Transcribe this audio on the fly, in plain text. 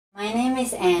My name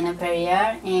is Anna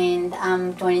Perrier and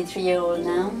I'm 23 years old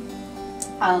now.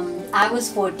 I was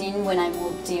 14 when I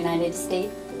moved to United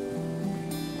States.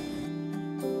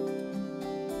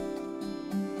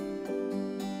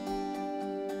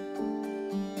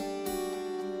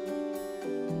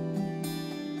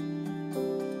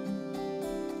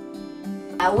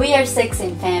 We are 6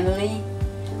 in family.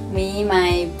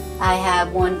 I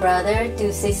have 1 brother,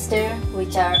 2 sisters,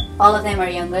 which are all of them are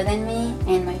younger than me,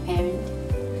 and my parents.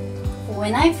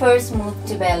 When I first moved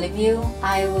to Bellevue,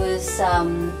 I was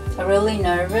really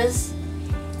nervous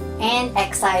and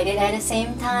excited at the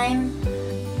same time.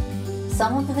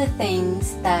 Some of the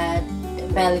things that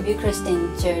Bellevue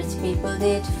Christian Church people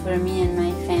did for me and my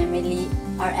family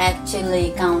are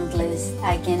actually countless.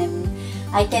 I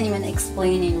can't even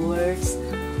explain in words.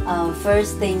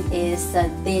 First thing is that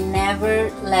they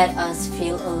never let us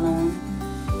feel alone.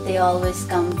 They always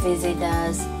come visit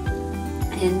us,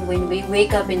 and when we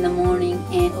wake up in the morning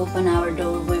and open our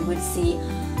door, we would see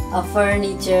a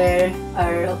furniture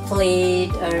or a plate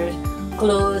or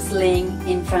clothes laying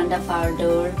in front of our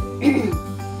door.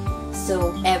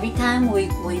 So every time we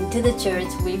went to the church,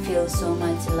 we feel so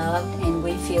much loved and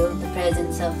we feel the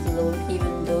presence of the Lord,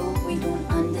 even though we don't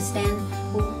understand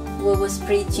who was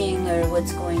preaching or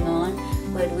what's going on,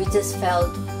 but we just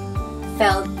felt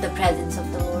the presence of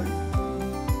the Lord.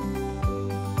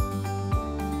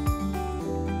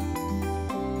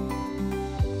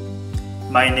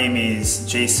 My name is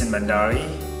Jason Bandari.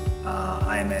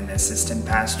 I'm an assistant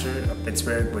pastor of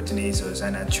Pittsburgh Bhutanese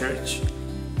Hosanna Church.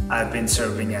 I've been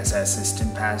serving as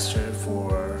assistant pastor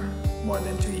for more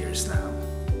than 2 years now.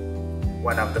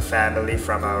 One of the family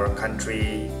from our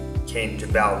country came to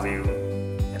Bellevue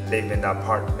and lived in the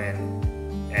apartment,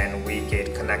 and we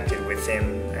get connected with him,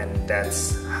 and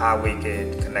that's how we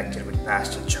get connected with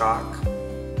Pastor Chalk,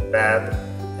 Bev,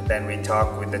 and then we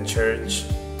talked with the church,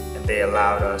 and they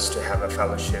allowed us to have a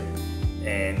fellowship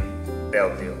in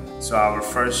Bellevue. So our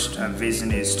first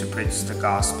vision is to preach the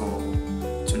gospel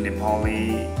to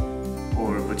Nepali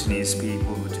or Bhutanese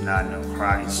people who do not know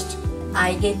Christ.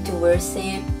 I get to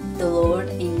worship the Lord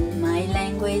in my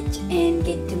language and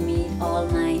get to meet all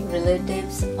my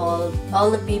relatives,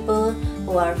 all the people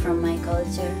who are from my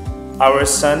culture. Our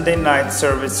Sunday night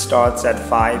service starts at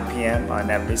 5 p.m.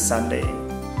 on every Sunday.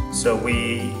 So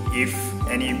if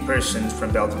any person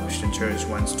from Bellevue Christian Church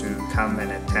wants to come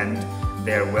and attend,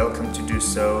 they are welcome to do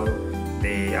so.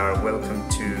 They are welcome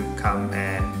to come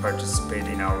and participate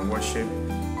in our worship.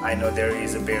 I know there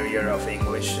is a barrier of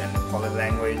English and Nepali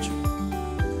language,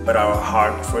 but our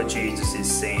heart for Jesus is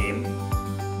same.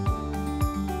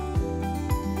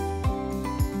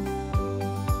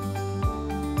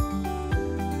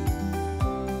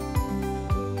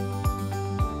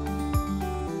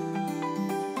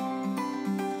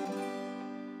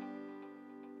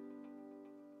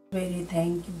 Very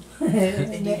thankful.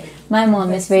 My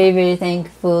mom is very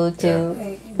thankful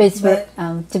to Pittsburgh,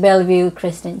 to Bellevue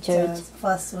Christian Church.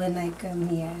 First when I come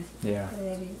here, Yeah.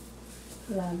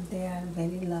 they are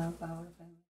very love our family.